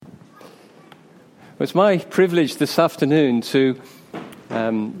It's my privilege this afternoon to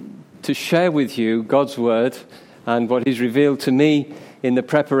share with you God's Word and what He's revealed to me in the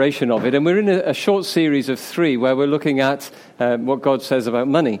preparation of it. And we're in a short series of 3 where we're looking at what God says about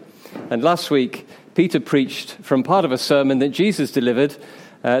money. And last week, Peter preached from part of a sermon that Jesus delivered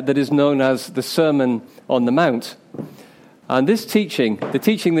that is known as the Sermon on the Mount. And this teaching, the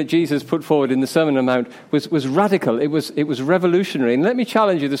teaching that Jesus put forward in the Sermon on the Mount, was radical. It was revolutionary. And let me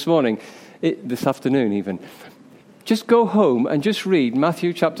challenge you this afternoon even. Just go home and just read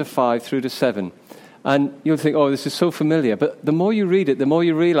Matthew chapter 5 through to 7. And you'll think, oh, this is so familiar. But the more you read it, the more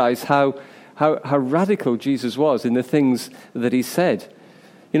you realize how radical Jesus was in the things that he said.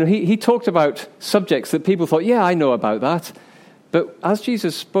 You know, he talked about subjects that people thought, yeah, I know about that. But as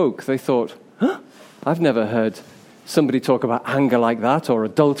Jesus spoke, they thought, I've never heard somebody talk about anger like that, or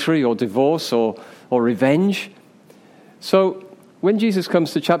adultery, or divorce, or revenge. So when Jesus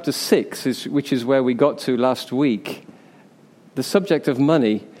comes to chapter 6, which is where we got to last week, the subject of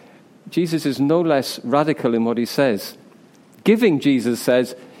money, Jesus is no less radical in what he says. Giving, Jesus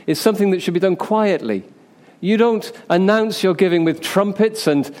says, is something that should be done quietly. You don't announce your giving with trumpets,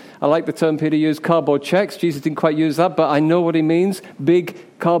 and I like the term Peter used, cardboard checks. Jesus didn't quite use that, but I know what he means. Big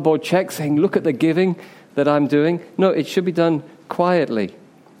cardboard checks saying, look at the giving that I'm doing. No, it should be done quietly.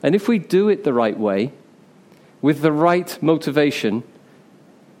 And if we do it the right way, with the right motivation,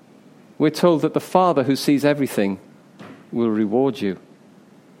 we're told that the Father who sees everything will reward you.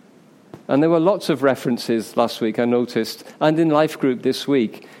 And there were lots of references last week, I noticed, and in Life Group this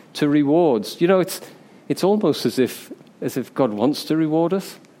week, to rewards. You know, it's almost as if God wants to reward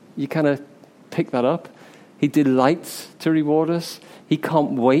us. You kind of pick that up. He delights to reward us. He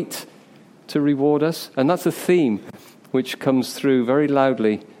can't wait to reward us. And that's a theme which comes through very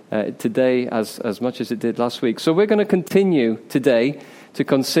loudly today as much as it did last week. So we're going to continue today to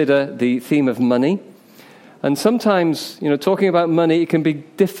consider the theme of money. And sometimes, you know, talking about money, it can be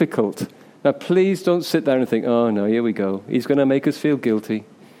difficult. Now, please don't sit there and think, oh, no, here we go. He's going to make us feel guilty.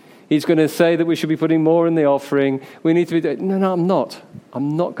 He's going to say that we should be putting more in the offering. We need to be doing... No, I'm not.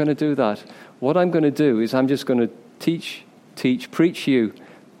 I'm not going to do that. What I'm going to do is I'm just going to preach you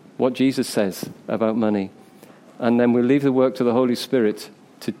what Jesus says about money. And then we'll leave the work to the Holy Spirit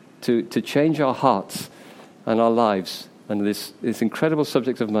to change our hearts and our lives and this incredible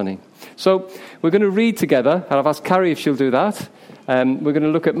subject of money. So we're going to read together, and I've asked Carrie if she'll do that. We're going to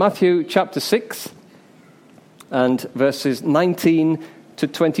look at Matthew chapter 6 and verses 19 to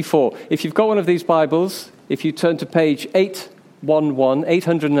 24. If you've got one of these Bibles, if you turn to page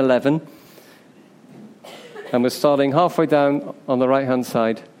 811, and we're starting halfway down on the right-hand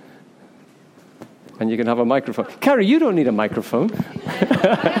side, and you can have a microphone. Carrie, you don't need a microphone.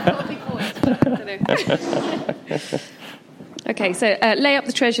 Okay, so lay up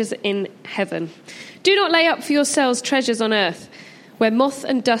the treasures in heaven. Do not lay up for yourselves treasures on earth, where moth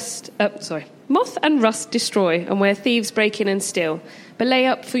and rust destroy, and where thieves break in and steal. But lay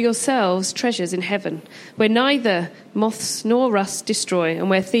up for yourselves treasures in heaven, where neither moths nor rust destroy, and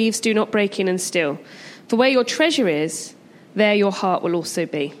where thieves do not break in and steal. For where your treasure is, there your heart will also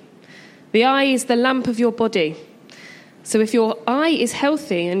be. The eye is the lamp of your body. So if your eye is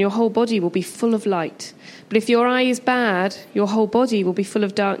healthy, and your whole body will be full of light. But if your eye is bad, your whole body will be full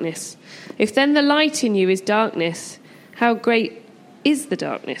of darkness. If then the light in you is darkness, how great is the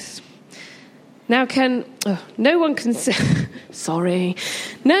darkness? No one can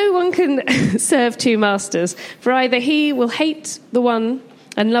serve two masters, for either he will hate the one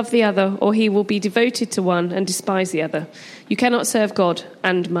and love the other, or he will be devoted to one and despise the other. You cannot serve God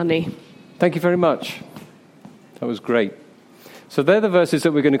and money. Thank you very much. That was great. So they're the verses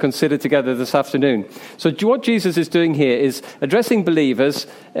that we're going to consider together this afternoon. So what Jesus is doing here is addressing believers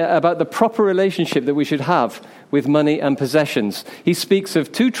about the proper relationship that we should have with money and possessions. He speaks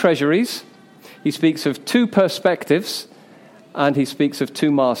of 2 treasuries, he speaks of 2 perspectives, and he speaks of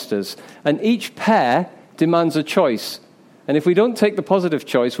 2 masters. And each pair demands a choice. And if we don't take the positive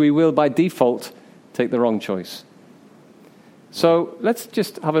choice, we will by default take the wrong choice. So let's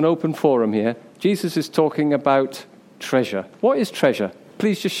just have an open forum here. Jesus is talking about treasure. What is treasure?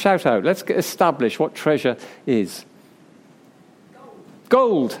 Please just shout out. Let's establish what treasure is.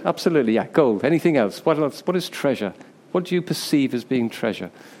 Gold. Absolutely, yeah, gold. Anything else? What else? What is treasure? What do you perceive as being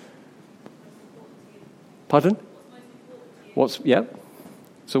treasure? Pardon? Yeah.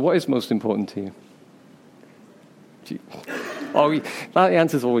 So what is most important to you? The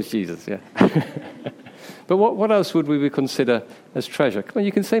answer is always Jesus, yeah. But what else would we consider as treasure? Come on,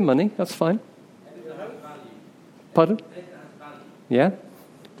 you can say money. That's fine. Pardon? Yeah?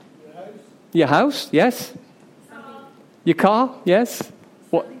 Your house? Yes. Your car? Yes.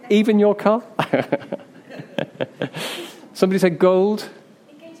 What? Even your car? Somebody said gold.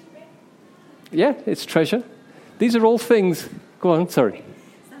 Yeah, it's treasure. These are all things. Go on, sorry.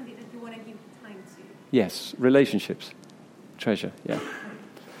 Something that you want to give time to. Yes, relationships. Treasure, yeah.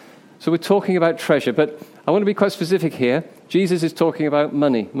 So we're talking about treasure, but I want to be quite specific here. Jesus is talking about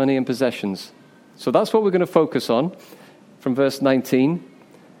money and possessions. So that's what we're going to focus on from verse 19.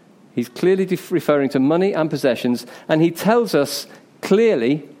 He's clearly referring to money and possessions, and he tells us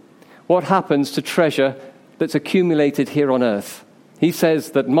clearly what happens to treasure that's accumulated here on earth. He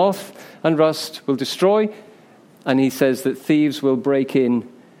says that moth and rust will destroy, and he says that thieves will break in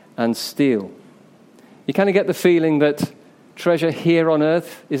and steal. You kind of get the feeling that treasure here on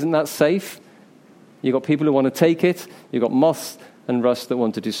earth isn't that safe. You've got people who want to take it. You've got moths and rust that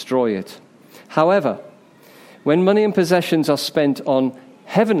want to destroy it. However, when money and possessions are spent on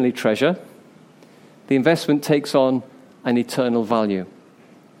heavenly treasure, the investment takes on an eternal value.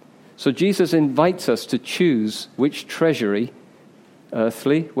 So Jesus invites us to choose which treasury,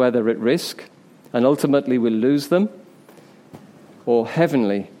 earthly, where they're at risk, and ultimately we'll lose them, or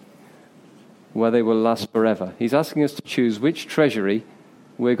heavenly, where they will last forever. He's asking us to choose which treasury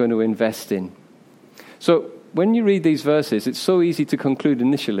we're going to invest in. So when you read these verses, it's so easy to conclude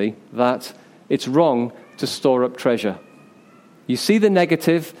initially that it's wrong to store up treasure. You see the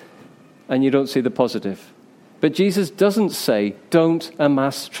negative and you don't see the positive. But Jesus doesn't say, don't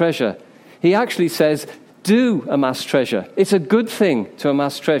amass treasure. He actually says, do amass treasure. It's a good thing to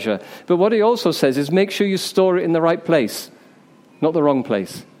amass treasure. But what he also says is make sure you store it in the right place, not the wrong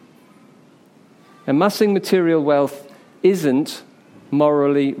place. Amassing material wealth isn't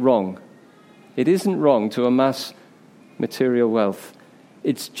morally wrong. It isn't wrong to amass material wealth.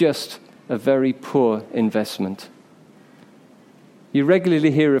 It's just a very poor investment. You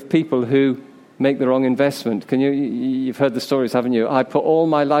regularly hear of people who make the wrong investment. You've heard the stories, haven't you? I put all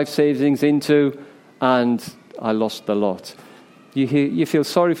my life savings into, and I lost the lot. You feel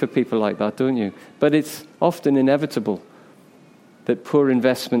sorry for people like that, don't you? But it's often inevitable that poor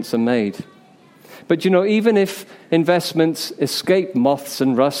investments are made. But even if investments escape moths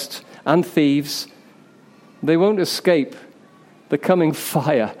and rust and thieves, they won't escape the coming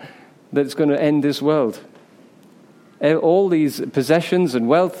fire that's going to end this world. All these possessions and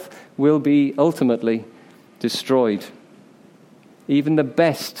wealth will be ultimately destroyed. Even the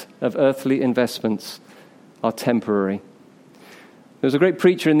best of earthly investments are temporary. There was a great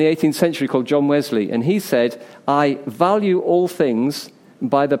preacher in the 18th century called John Wesley, and he said, I value all things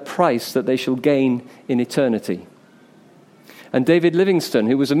by the price that they shall gain in eternity. And David Livingstone,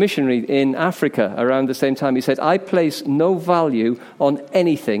 who was a missionary in Africa around the same time, he said, I place no value on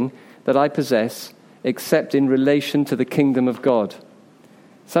anything that I possess except in relation to the kingdom of God.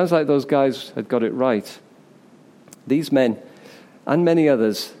 Sounds like those guys had got it right. These men and many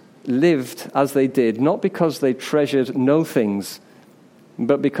others lived as they did, not because they treasured no things,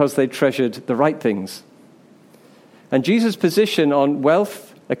 but because they treasured the right things. And Jesus' position on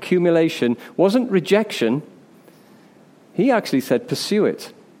wealth accumulation wasn't rejection. He actually said, pursue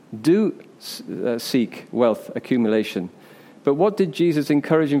it. Do seek wealth accumulation. But what did Jesus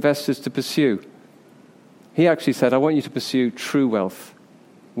encourage investors to pursue? He actually said, I want you to pursue true wealth.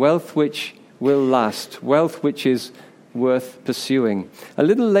 Wealth which will last. Wealth which is worth pursuing. A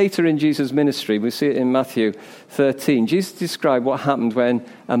little later in Jesus' ministry, we see it in Matthew 13, Jesus described what happened when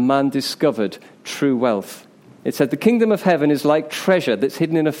a man discovered true wealth. It said, the kingdom of heaven is like treasure that's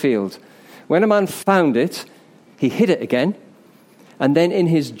hidden in a field. When a man found it, he hid it again. And then in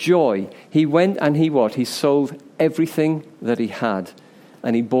his joy, he went and he sold everything that he had.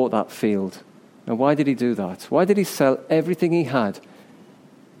 And he bought that field. And why did he do that? Why did he sell everything he had?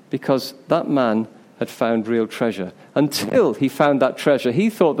 Because that man had found real treasure. Until he found that treasure,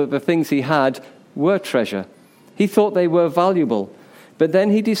 he thought that the things he had were treasure. He thought they were valuable. But then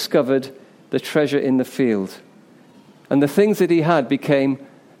he discovered the treasure in the field. And the things that he had became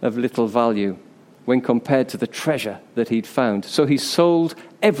of little value when compared to the treasure that he'd found. So he sold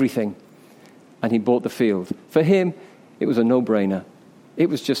everything and he bought the field. For him, it was a no-brainer. It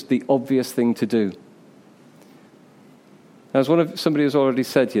was just the obvious thing to do. As somebody has already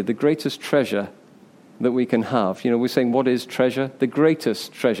said here, the greatest treasure that we can have, we're saying, what is treasure? The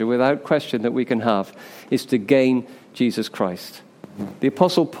greatest treasure, without question, that we can have is to gain Jesus Christ. The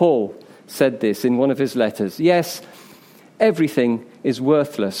Apostle Paul said this in one of his letters. Yes, everything is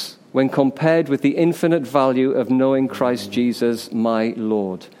worthless when compared with the infinite value of knowing Christ Jesus, my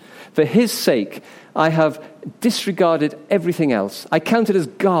Lord. For his sake, I have disregarded everything else. I count it as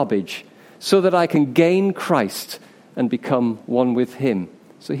garbage so that I can gain Christ and become one with him.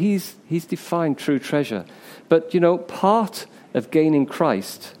 So he's defined true treasure. But, part of gaining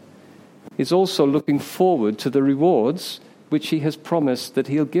Christ is also looking forward to the rewards which he has promised that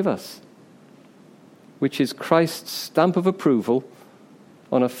he'll give us, which is Christ's stamp of approval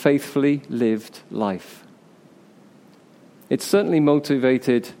on a faithfully lived life. It certainly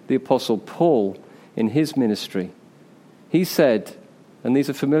motivated the Apostle Paul in his ministry. He said, and these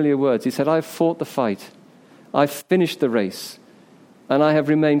are familiar words, he said, "I've fought the fight, I've finished the race, and I have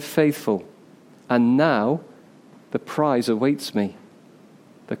remained faithful, and now the prize awaits me,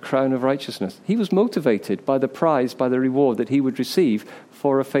 the crown of righteousness." He was motivated by the prize, by the reward that he would receive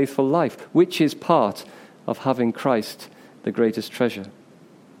for a faithful life, which is part of having Christ, the greatest treasure.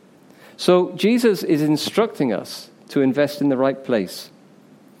 So Jesus is instructing us to invest in the right place.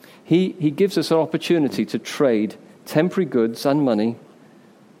 He gives us an opportunity to trade temporary goods and money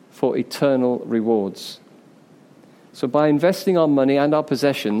for eternal rewards. So by investing our money and our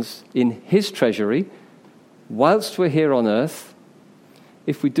possessions in his treasury, whilst we're here on earth,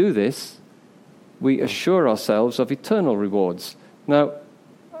 if we do this, we assure ourselves of eternal rewards. Now,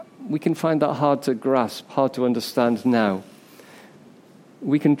 we can find that hard to grasp, hard to understand now.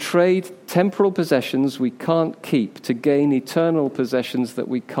 We can trade temporal possessions we can't keep to gain eternal possessions that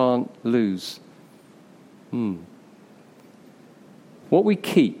we can't lose. What we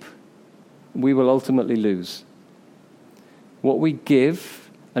keep, we will ultimately lose. What we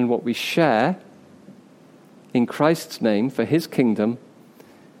give and what we share in Christ's name for his kingdom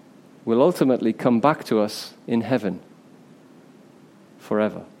will ultimately come back to us in heaven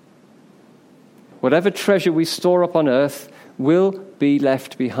forever. Whatever treasure we store up on earth will be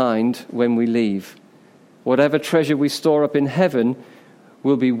left behind when we leave. Whatever treasure we store up in heaven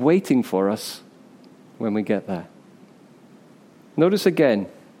will be waiting for us when we get there. Notice again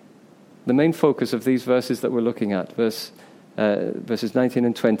the main focus of these verses that we're looking at, verses 19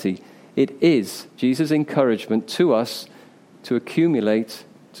 and 20. It is Jesus' encouragement to us to accumulate,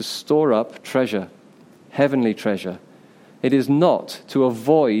 to store up treasure, heavenly treasure. It is not to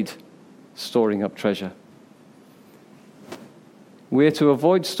avoid storing up treasure. We're to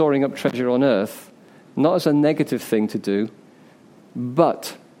avoid storing up treasure on earth, not as a negative thing to do,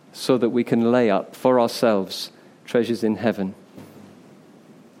 but so that we can lay up for ourselves treasures in heaven.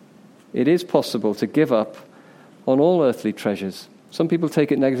 It is possible to give up on all earthly treasures. Some people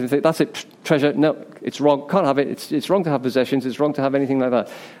take it negatively, think, that's it, treasure, no, it's wrong, can't have it, it's wrong to have possessions, it's wrong to have anything like that,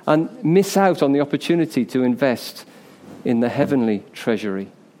 and miss out on the opportunity to invest in the heavenly treasury.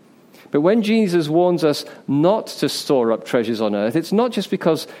 But when Jesus warns us not to store up treasures on earth, it's not just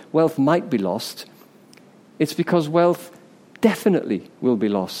because wealth might be lost, it's because wealth definitely will be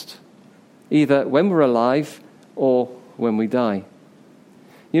lost, either when we're alive or when we die.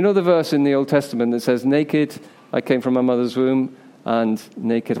 You know the verse in the Old Testament that says, "Naked I came from my mother's womb, and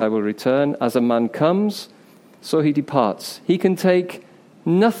naked I will return. As a man comes, so he departs. He can take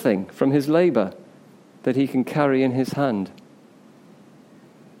nothing from his labor that he can carry in his hand."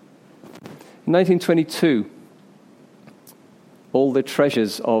 In 1922, all the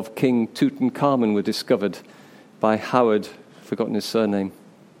treasures of King Tutankhamun were discovered by Howard, forgotten his surname,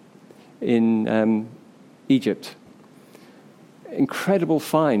 in Egypt. Incredible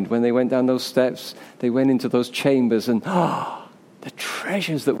find. When they went down those steps, they went into those chambers, and the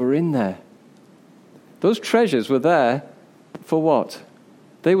treasures that were in there. Those treasures were there for what?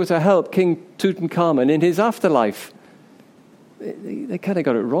 They were to help King Tutankhamun in his afterlife. They kind of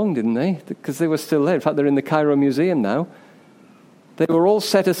got it wrong, didn't they? Because they were still there. In fact, they're in the Cairo Museum now. They were all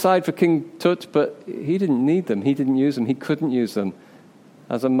set aside for King Tut, but he didn't need them. He didn't use them. He couldn't use them.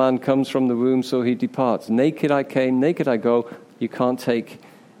 As a man comes from the womb, so he departs. Naked I came, naked I go. You can't take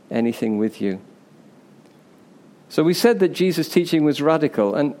anything with you. So we said that Jesus' teaching was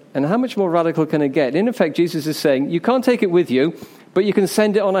radical. And how much more radical can it get? In effect, Jesus is saying, you can't take it with you, but you can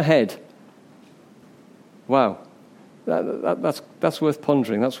send it on ahead. Wow. That's worth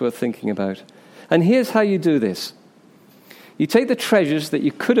pondering. That's worth thinking about. And here's how you do this. You take the treasures that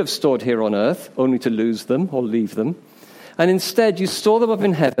you could have stored here on earth, only to lose them or leave them, and instead you store them up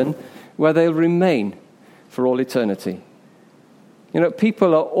in heaven where they'll remain for all eternity. You know,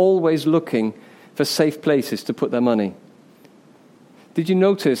 people are always looking for safe places to put their money. Did you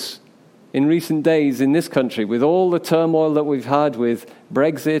notice in recent days in this country, with all the turmoil that we've had with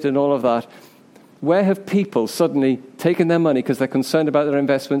Brexit and all of that, where have people suddenly taken their money because they're concerned about their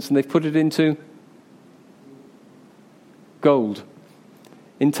investments and they've put it into gold?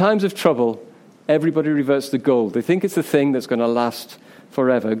 In times of trouble, everybody reverts to gold. They think it's the thing that's going to last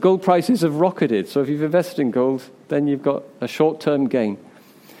forever. Gold prices have rocketed, so if you've invested in gold, then you've got a short-term gain.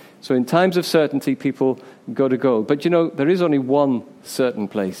 So in times of certainty, people go to gold. But you know, there is only one certain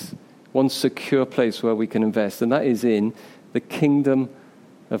place, one secure place where we can invest, and that is in the kingdom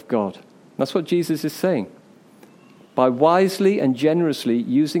of God. That's what Jesus is saying. By wisely and generously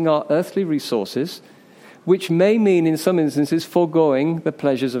using our earthly resources, which may mean in some instances foregoing the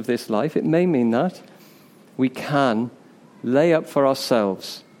pleasures of this life, it may mean that, we can lay up for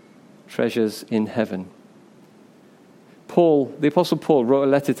ourselves treasures in heaven. The Apostle Paul wrote a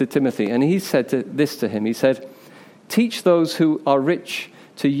letter to Timothy, and he said this to him. He said, "Teach those who are rich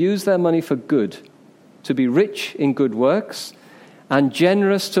to use their money for good, to be rich in good works, and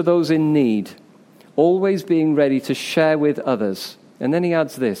generous to those in need, always being ready to share with others." And then he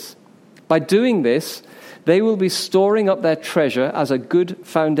adds this, "By doing this, they will be storing up their treasure as a good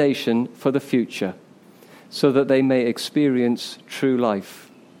foundation for the future, so that they may experience true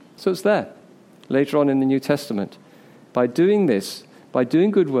life." So it's there, later on in the New Testament. By doing this, by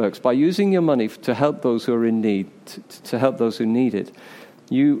doing good works, by using your money to help those who are in need, to help those who need it,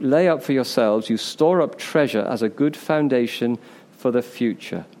 you lay up for yourselves, you store up treasure as a good foundation for the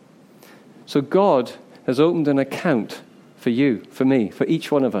future. So God has opened an account for you, for me, for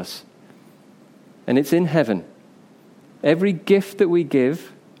each one of us. And it's in heaven. Every gift that we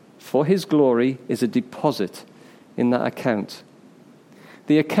give for his glory is a deposit in that account.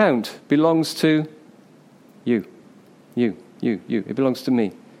 The account belongs to you. You. It belongs to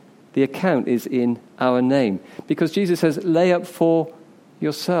me. The account is in our name. Because Jesus says, lay up for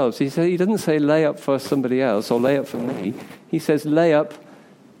yourselves. He doesn't say lay up for somebody else or lay up for me. He says lay up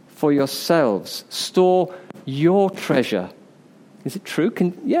for yourselves. Store your treasure. Is it true?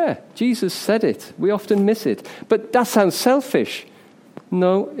 Yeah, Jesus said it. We often miss it. But that sounds selfish.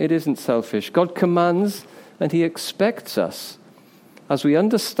 No, it isn't selfish. God commands and he expects us, as we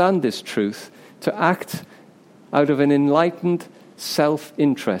understand this truth, to act out of an enlightened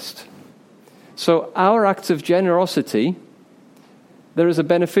self-interest. So our acts of generosity, there is a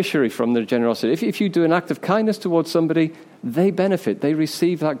beneficiary from the generosity. If you do an act of kindness towards somebody, they benefit. They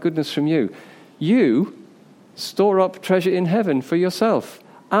receive that goodness from you. You store up treasure in heaven for yourself,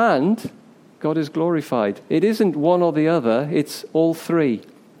 and God is glorified. It isn't one or the other, it's all three.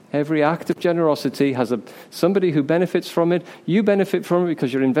 Every act of generosity has somebody who benefits from it. You benefit from it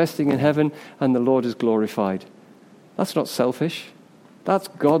because you're investing in heaven, and the Lord is glorified. That's not selfish. That's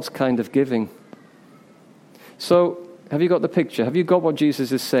God's kind of giving. So, have you got the picture? Have you got what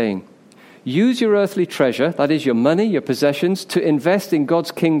Jesus is saying? Use your earthly treasure, that is your money, your possessions, to invest in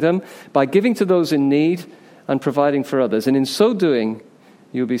God's kingdom by giving to those in need and providing for others. And in so doing,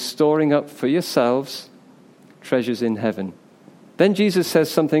 you'll be storing up for yourselves treasures in heaven. Then Jesus says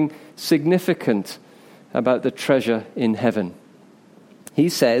something significant about the treasure in heaven. He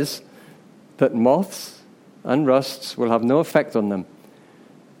says that moths and rusts will have no effect on them,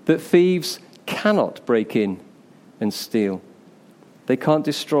 that thieves cannot break in and steal. They can't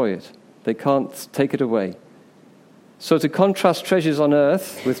destroy it. They can't take it away. So to contrast treasures on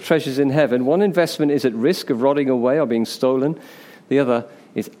earth with treasures in heaven, one investment is at risk of rotting away or being stolen. The other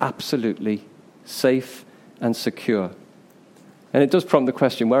is absolutely safe and secure. And it does prompt the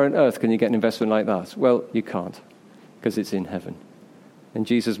question, where on earth can you get an investment like that? Well, you can't, because it's in heaven. And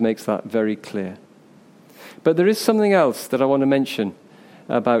Jesus makes that very clear. But there is something else that I want to mention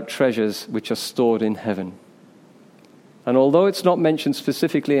about treasures which are stored in heaven. And although it's not mentioned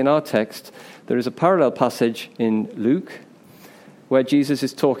specifically in our text, there is a parallel passage in Luke where Jesus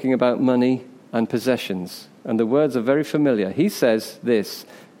is talking about money and possessions. And the words are very familiar. He says this,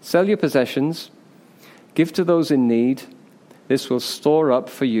 "Sell your possessions, give to those in need. This will store up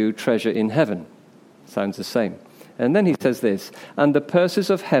for you treasure in heaven." Sounds the same. And then he says this, "And the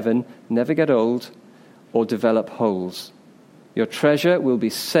purses of heaven never get old or develop holes. Your treasure will be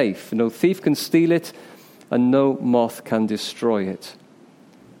safe. No thief can steal it, and no moth can destroy it."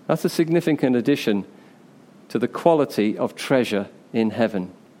 That's a significant addition to the quality of treasure in heaven.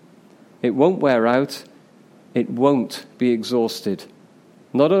 It won't wear out. It won't be exhausted.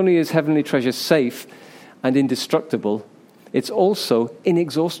 Not only is heavenly treasure safe and indestructible, it's also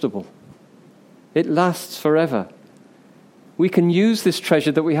inexhaustible. It lasts forever. We can use this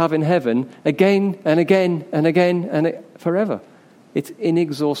treasure that we have in heaven again and again and again and forever. It's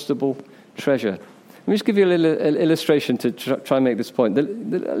inexhaustible treasure. Let me just give you a little illustration to try and make this point. The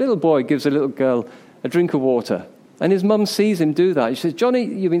little boy gives a little girl a drink of water, and his mum sees him do that. She says, "Johnny,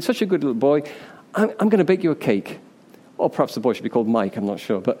 you've been such a good little boy. I'm going to bake you a cake." Or perhaps the boy should be called Mike, I'm not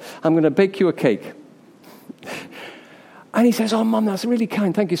sure. But "I'm going to bake you a cake." And he says, "Oh, Mum, that's really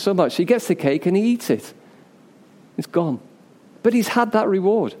kind. Thank you so much." He gets the cake and he eats it. It's gone. But he's had that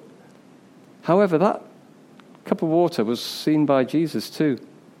reward. However, that cup of water was seen by Jesus too.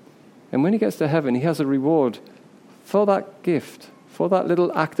 And when he gets to heaven, he has a reward for that gift, for that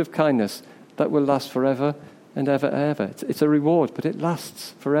little act of kindness that will last forever and ever, ever. It's a reward, but it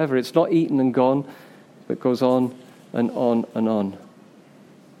lasts forever. It's not eaten and gone, but goes on and on and on.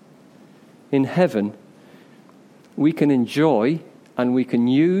 In heaven, we can enjoy and we can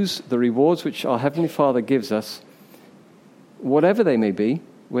use the rewards which our Heavenly Father gives us, whatever they may be,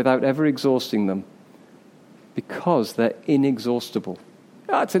 without ever exhausting them, because they're inexhaustible.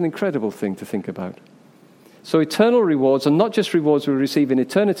 That's an incredible thing to think about. So eternal rewards are not just rewards we receive in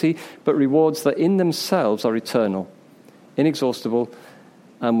eternity, but rewards that in themselves are eternal, inexhaustible,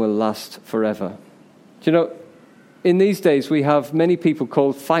 and will last forever. Do you know, in these days we have many people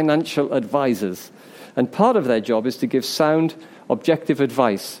called financial advisors, and part of their job is to give sound, objective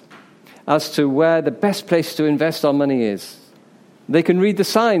advice as to where the best place to invest our money is. They can read the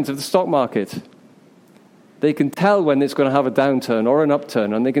signs of the stock market. They can tell when it's going to have a downturn or an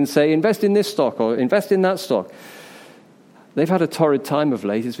upturn, and they can say, invest in this stock or invest in that stock. They've had a torrid time of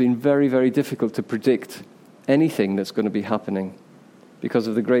late. It's been very, very difficult to predict anything that's going to be happening because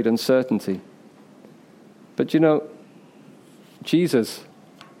of the great uncertainty. But you know, Jesus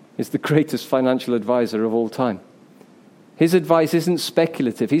is the greatest financial advisor of all time. His advice isn't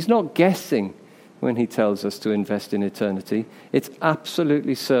speculative. He's not guessing when he tells us to invest in eternity. It's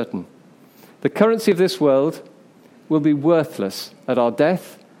absolutely certain. The currency of this world will be worthless at our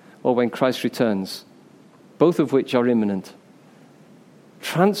death or when Christ returns, both of which are imminent.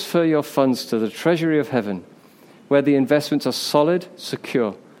 Transfer your funds to the treasury of heaven, where the investments are solid,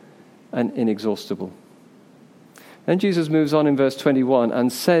 secure, and inexhaustible. Then Jesus moves on in verse 21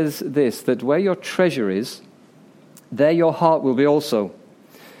 and says this, that where your treasure is, there your heart will be also.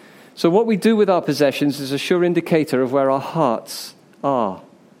 So what we do with our possessions is a sure indicator of where our hearts are,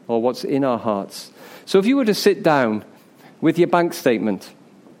 or what's in our hearts. So if you were to sit down with your bank statement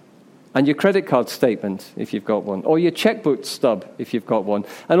and your credit card statement, if you've got one, or your checkbook stub, if you've got one,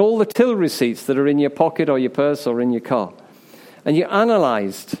 and all the till receipts that are in your pocket or your purse or in your car, and you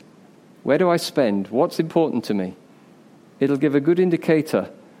analyzed, where do I spend? What's important to me? It'll give a good indicator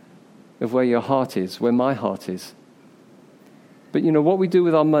of where your heart is, where my heart is. But you know, what we do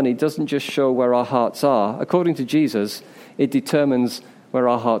with our money doesn't just show where our hearts are. According to Jesus, it determines where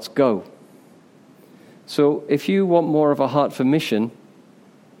our hearts go. So if you want more of a heart for mission,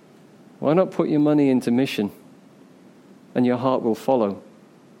 why not put your money into mission and your heart will follow?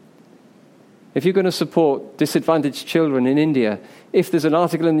 If you're going to support disadvantaged children in India, if there's an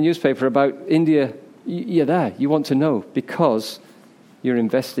article in the newspaper about India, you're there. You want to know because you're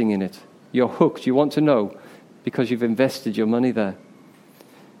investing in it. You're hooked. You want to know because you've invested your money there.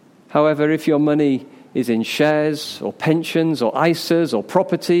 However, if your money is in shares or pensions or ISAs or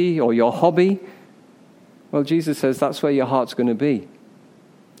property or your hobby, well, Jesus says that's where your heart's going to be.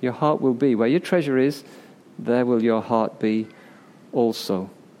 Your heart will be. Where your treasure is, there will your heart be also.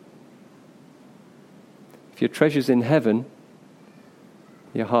 If your treasure's in heaven,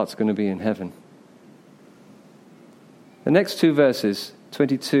 your heart's going to be in heaven. The next two verses,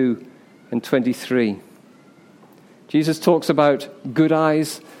 22 and 23, Jesus talks about good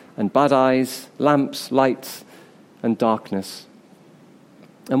eyes and bad eyes, lamps, lights, and darkness.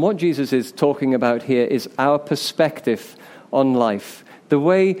 And what Jesus is talking about here is our perspective on life. The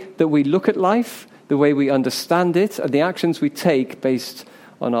way that we look at life, the way we understand it, and the actions we take based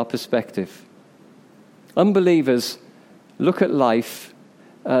on our perspective. Unbelievers look at life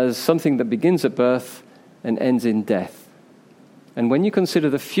as something that begins at birth and ends in death. And when you consider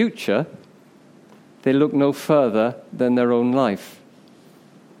the future, they look no further than their own life.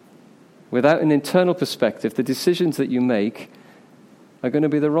 Without an internal perspective, the decisions that you make are going to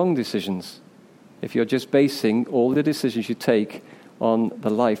be the wrong decisions if you're just basing all the decisions you take on the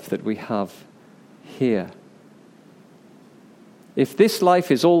life that we have here. If this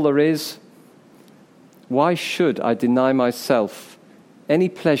life is all there is, why should I deny myself any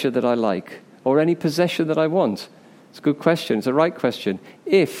pleasure that I like or any possession that I want? It's a good question. It's a right question.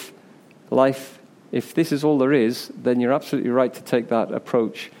 If this is all there is, then you're absolutely right to take that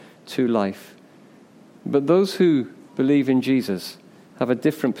approach to life. But those who believe in Jesus have a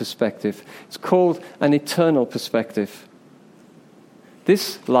different perspective. It's called an eternal perspective.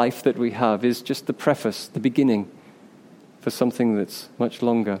 This life that we have is just the preface, the beginning for something that's much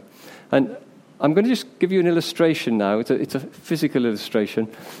longer. And I'm going to just give you an illustration now. It's a physical illustration.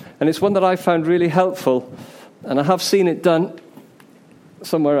 And it's one that I found really helpful. And I have seen it done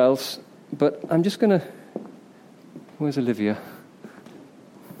somewhere else. But I'm just going to... Where's Olivia?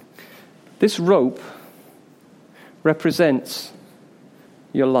 This rope represents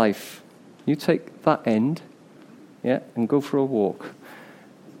your life. You take that end, and go for a walk.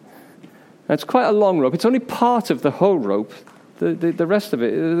 Now, it's quite a long rope. It's only part of the whole rope. The rest of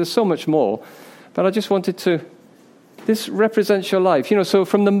it, there's so much more. But I just wanted to, this represents your life. So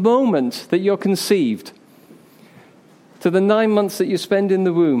from the moment that you're conceived, to the 9 months that you spend in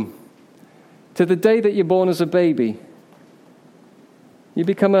the womb, to the day that you're born as a baby, you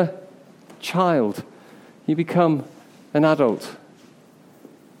become a child, you become an adult.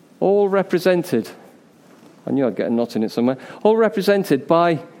 All represented, I knew I'd get a knot in it somewhere, all represented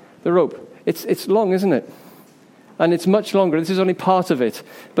by the rope. It's long, isn't it? And it's much longer. This is only part of it.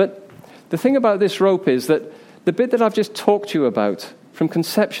 But the thing about this rope is that the bit that I've just talked to you about, from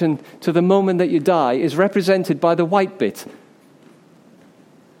conception to the moment that you die, is represented by the white bit.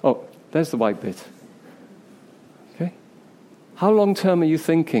 Oh, there's the white bit. Okay? How long term are you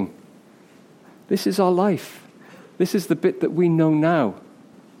thinking? This is our life. This is the bit that we know now.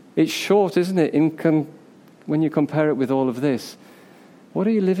 It's short, isn't it, when you compare it with all of this? What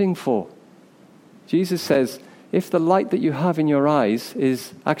are you living for? Jesus says, if the light that you have in your eyes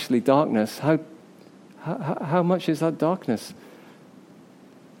is actually darkness, how much is that darkness?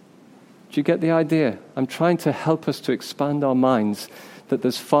 Do you get the idea? I'm trying to help us to expand our minds that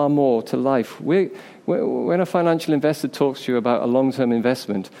there's far more to life. When a financial investor talks to you about a long-term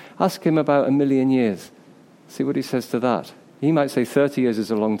investment, ask him about 1 million years. See what he says to that. He might say 30 years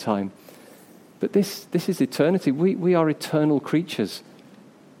is a long time. But this is eternity. We are eternal creatures.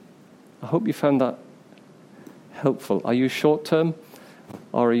 I hope you found that helpful. Are you short-term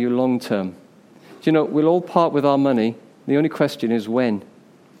or are you long-term? We'll all part with our money. The only question is when.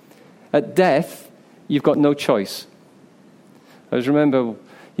 At death, you've got no choice. I just remember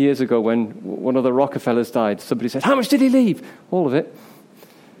years ago when one of the Rockefellers died, somebody said, how much did he leave? All of it.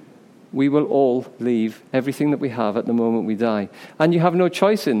 We will all leave everything that we have at the moment we die. And you have no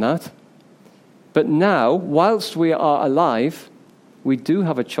choice in that. But now, whilst we are alive, we do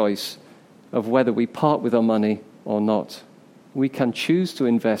have a choice of whether we part with our money or not. We can choose to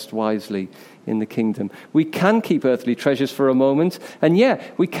invest wisely in the kingdom. We can keep earthly treasures for a moment, and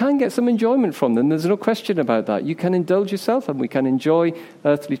we can get some enjoyment from them. There's no question about that. You can indulge yourself, and we can enjoy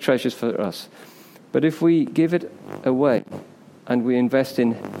earthly treasures for us. But if we give it away and we invest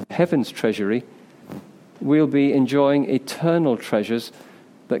in heaven's treasury, we'll be enjoying eternal treasures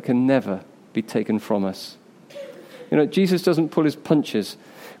that can never be taken from us. Jesus doesn't pull his punches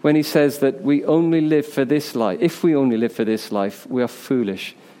when he says that we only live for this life. If we only live for this life, we are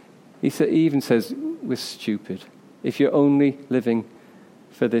foolish. He even says we're stupid if you're only living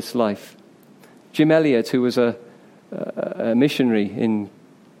for this life. Jim Elliot, who was a missionary in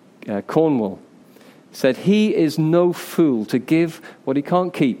Cornwall, said, he is no fool to give what he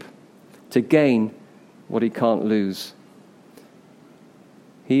can't keep, to gain what he can't lose.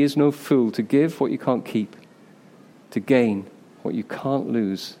 He is no fool to give what you can't keep, to gain what you can't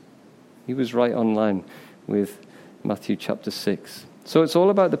lose. He was right on line with Matthew chapter 6. So it's all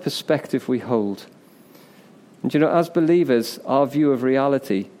about the perspective we hold. And as believers, our view of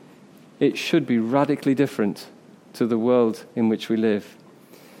reality, it should be radically different to the world in which we live.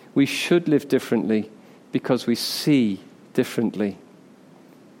 We should live differently because we see differently.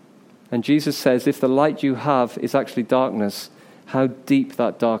 And Jesus says, if the light you have is actually darkness, how deep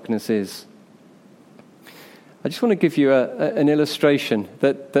that darkness is. I just want to give you an illustration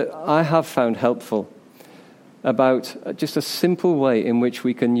that I have found helpful about just a simple way in which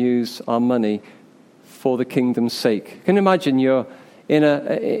we can use our money for the kingdom's sake. You can imagine you're in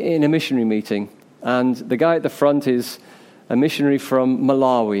a missionary meeting, and the guy at the front is a missionary from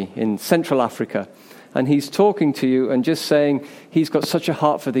Malawi in Central Africa. And he's talking to you and just saying he's got such a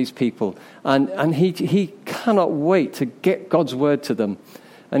heart for these people. And he cannot wait to get God's word to them.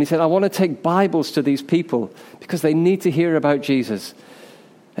 And he said, I want to take Bibles to these people because they need to hear about Jesus.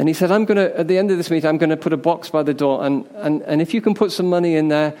 And he said, at the end of this meeting, I'm going to put a box by the door. And if you can put some money in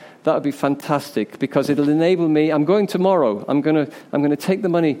there, that would be fantastic because it'll enable me. I'm going tomorrow. I'm going to take the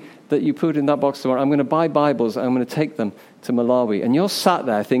money that you put in that box tomorrow. I'm going to buy Bibles and I'm going to take them to Malawi. And you're sat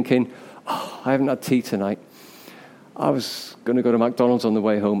there thinking, I haven't had tea tonight. I was going to go to McDonald's on the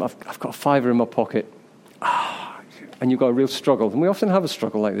way home. I've got a $5 in my pocket. And you've got a real struggle. And we often have a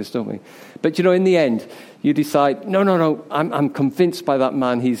struggle like this, don't we? But, in the end, you decide, no, I'm convinced by that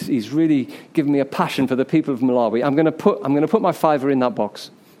man. He's really given me a passion for the people of Malawi. I'm going to put my $5 in that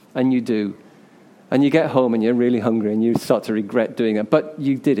box. And you do. And you get home and you're really hungry and you start to regret doing it. But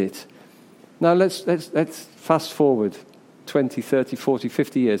you did it. Now, let's fast forward 20, 30, 40,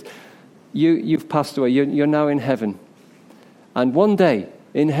 50 years. You've passed away. You're now in heaven. And one day,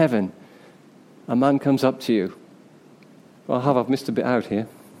 in heaven, a man comes up to you. Well, I've missed a bit out here.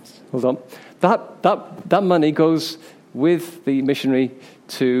 Hold on. That money goes with the missionary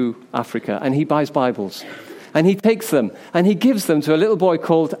to Africa, and he buys Bibles. And he takes them, and he gives them to a little boy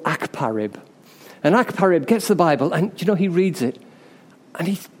called Akparib. And Akparib gets the Bible, and he reads it, and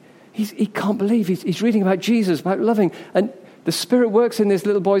he can't believe he's reading about Jesus, about loving, and the Spirit works in this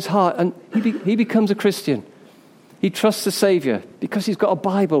little boy's heart, and he becomes a Christian. He trusts the Savior because he's got a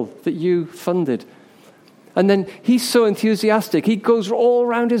Bible that you funded. And then he's so enthusiastic, he goes all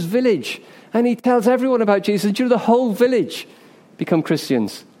around his village, and he tells everyone about Jesus, and the whole village become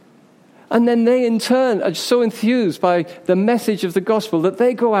Christians. And then they, in turn, are so enthused by the message of the gospel that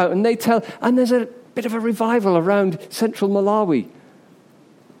they go out and they tell, and there's a bit of a revival around central Malawi.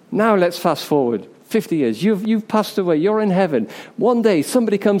 Now let's fast forward 50 years. You've passed away. You're in heaven. One day,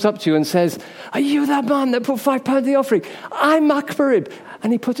 somebody comes up to you and says, "Are you that man that put £5 in the offering? I'm Akparib."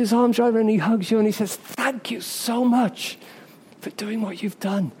 And he puts his arms around you and he hugs you and he says, "Thank you so much for doing what you've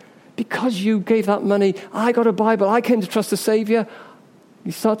done. Because you gave that money, I got a Bible. I came to trust the Savior."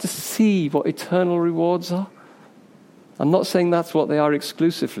 You start to see what eternal rewards are. I'm not saying that's what they are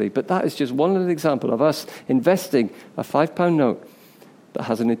exclusively, but that is just one little example of us investing a £5 note that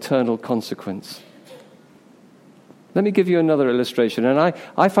has an eternal consequence. Let me give you another illustration, and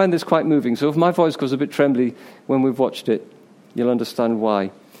I find this quite moving, so if my voice goes a bit trembly when we've watched it, you'll understand why.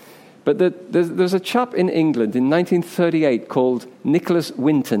 But there's a chap in England in 1938 called Nicholas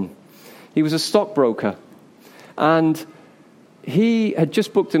Winton. He was a stockbroker, and he had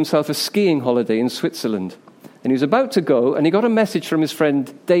just booked himself a skiing holiday in Switzerland. And he was about to go, and he got a message from his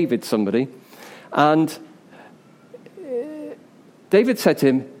friend David, somebody. And David said to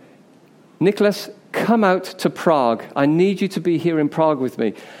him, "Nicholas, come out to Prague. I need you to be here in Prague with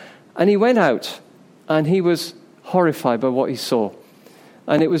me." And he went out, and he was horrified by what he saw.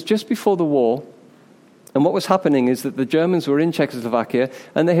 And it was just before the war. And what was happening is that the Germans were in Czechoslovakia,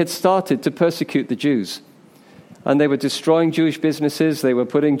 and they had started to persecute the Jews. And they were destroying Jewish businesses. They were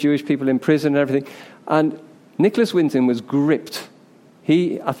putting Jewish people in prison and everything. And Nicholas Winton was gripped.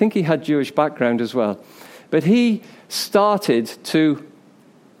 I think he had Jewish background as well. But he started to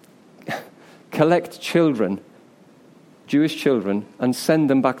collect children, Jewish children, and send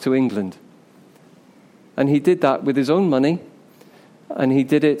them back to England. And he did that with his own money. And he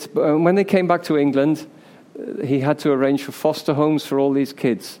did it. When they came back to England, he had to arrange for foster homes for all these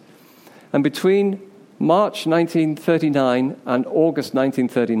kids. And between March 1939 and August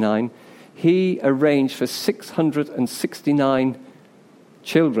 1939, he arranged for 669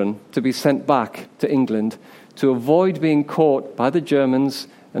 children to be sent back to England to avoid being caught by the Germans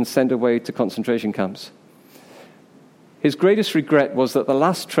and sent away to concentration camps. His greatest regret was that the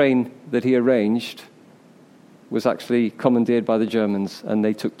last train that he arranged was actually commandeered by the Germans, and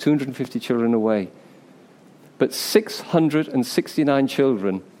they took 250 children away. But 669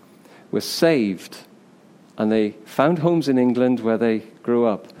 children were saved, and they found homes in England where they grew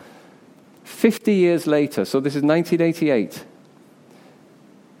up. 50 years later, so this is 1988,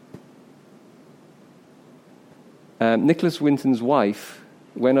 Nicholas Winton's wife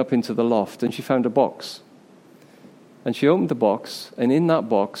went up into the loft and she found a box. And she opened the box, and in that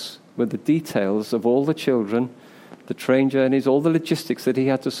box were the details of all the children, the train journeys, all the logistics that he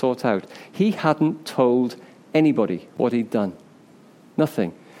had to sort out. He hadn't told anybody what he'd done.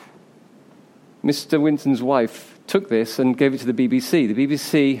 Nothing. Mr. Winton's wife took this and gave it to the BBC. The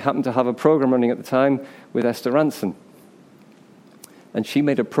BBC happened to have a program running at the time with Esther Rantzen. And she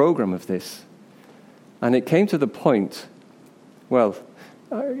made a program of this. And it came to the point,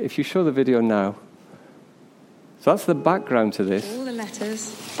 if you show the video now. So that's the background to this. All the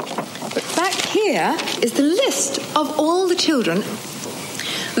letters. But back here is the list of all the children.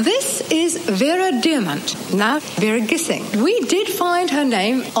 This is Vera Diamant, now Vera Gissing. We did find her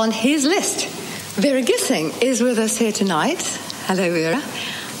name on his list. Vera Gissing is with us here tonight. Hello, Vera.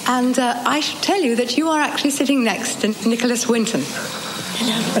 And I should tell you that you are actually sitting next to Nicholas Winton.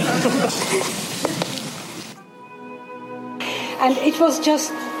 Hello. And it was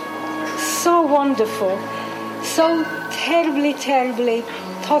just so wonderful, so terribly, terribly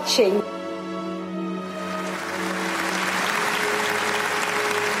touching.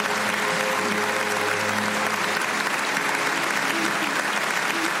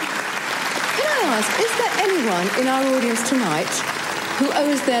 Is there anyone in our audience tonight who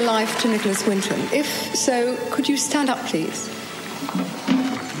owes their life to Nicholas Winton? If so, could you stand up, please?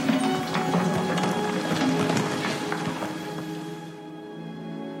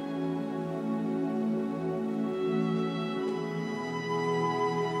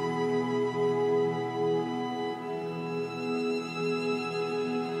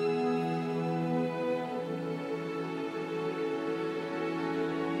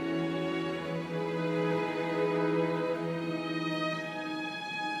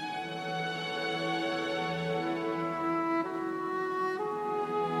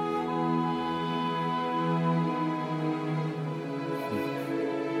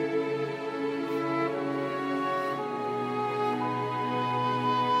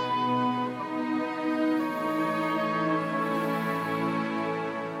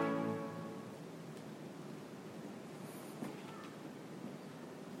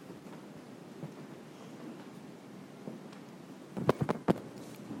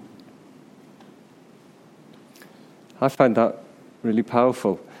 I find that really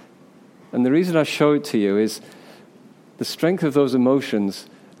powerful. And the reason I show it to you is the strength of those emotions.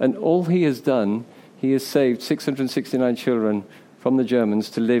 And all he has done, he has saved 669 children from the Germans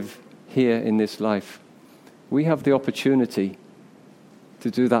to live here in this life. We have the opportunity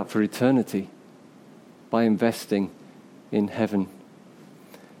to do that for eternity by investing in heaven.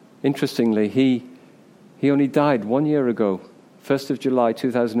 Interestingly, he only died 1 year ago, 1st of July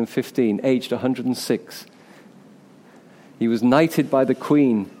 2015, aged 106. He was knighted by the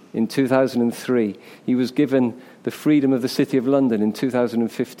Queen in 2003. He was given the freedom of the City of London in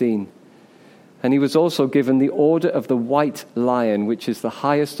 2015. And he was also given the Order of the White Lion, which is the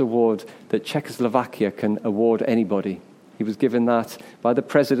highest award that Czechoslovakia can award anybody. He was given that by the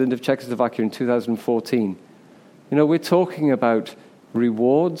president of Czechoslovakia in 2014. You know, we're talking about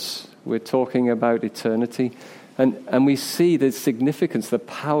rewards, we're talking about eternity, and we see the significance, the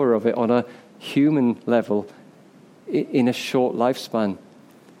power of it on a human level in a short lifespan.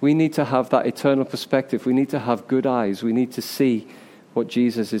 We need to have that eternal perspective. We need to have good eyes. We need to see what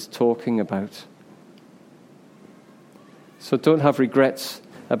Jesus is talking about. So don't have regrets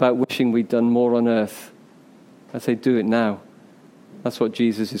about wishing we'd done more on earth. I say do it now. That's what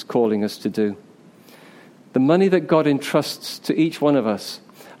Jesus is calling us to do. The money that God entrusts to each one of us.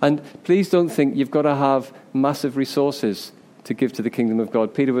 And please don't think you've got to have massive resources to give to the kingdom of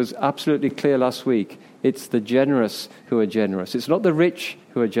God. Peter was absolutely clear last week. It's the generous who are generous. It's not the rich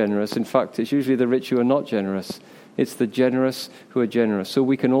who are generous. In fact, it's usually the rich who are not generous. It's the generous who are generous. So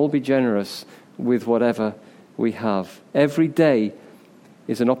we can all be generous with whatever we have. Every day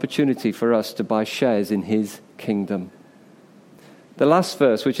is an opportunity for us to buy shares in his kingdom. The last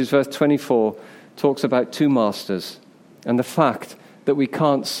verse, which is verse 24, talks about two masters and the fact that we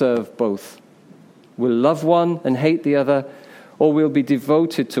can't serve both. We'll love one and hate the other, or we'll be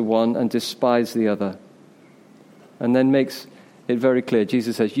devoted to one and despise the other. And then makes it very clear.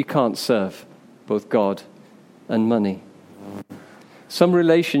 Jesus says, you can't serve both God and money. Some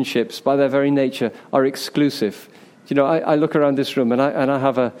relationships, by their very nature, are exclusive. You know, I look around this room and I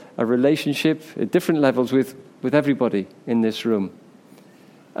have a relationship at different levels with everybody in this room.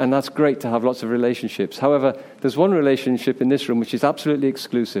 And that's great to have lots of relationships. However, there's one relationship in this room which is absolutely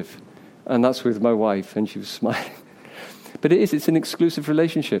exclusive, and that's with my wife, and she was smiling. But it's an exclusive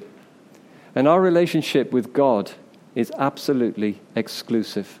relationship. And our relationship with God is absolutely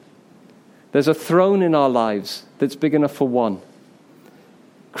exclusive. There's a throne in our lives that's big enough for one.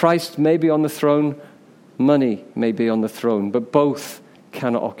 Christ may be on the throne, money may be on the throne, but both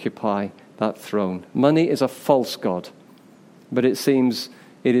cannot occupy that throne. Money is a false god, but it seems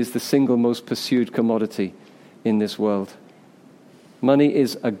it is the single most pursued commodity in this world. Money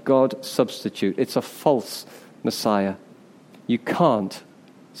is a God substitute. It's a false Messiah. You can't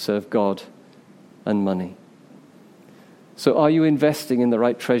serve God and money. So are you investing in the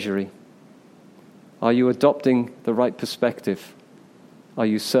right treasury? Are you adopting the right perspective? Are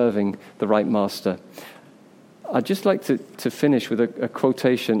you serving the right master? I'd just like to finish with a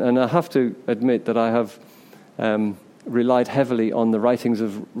quotation, and I have to admit that I have relied heavily on the writings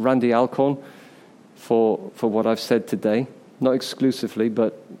of Randy Alcorn for what I've said today. Not exclusively,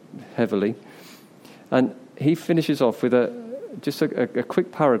 but heavily. And he finishes off with a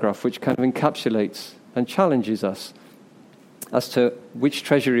quick paragraph which kind of encapsulates and challenges us as to which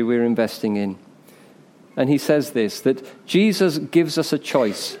treasury we're investing in. And he says this, that Jesus gives us a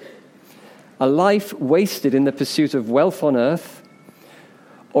choice. A life wasted in the pursuit of wealth on earth,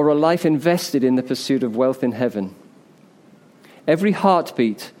 or a life invested in the pursuit of wealth in heaven. Every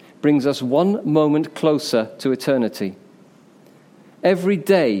heartbeat brings us one moment closer to eternity. Every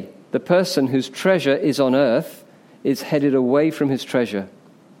day, the person whose treasure is on earth is headed away from his treasure.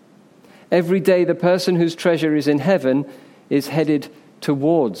 Every day, the person whose treasure is in heaven is headed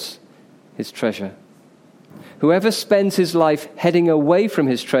towards his treasure. Whoever spends his life heading away from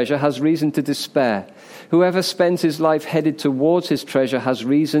his treasure has reason to despair. Whoever spends his life headed towards his treasure has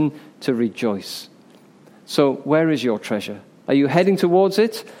reason to rejoice. So, where is your treasure? Are you heading towards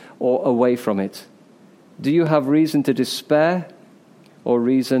it or away from it? Do you have reason to despair or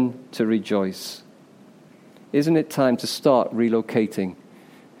reason to rejoice? Isn't it time to start relocating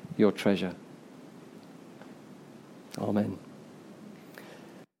your treasure? Amen.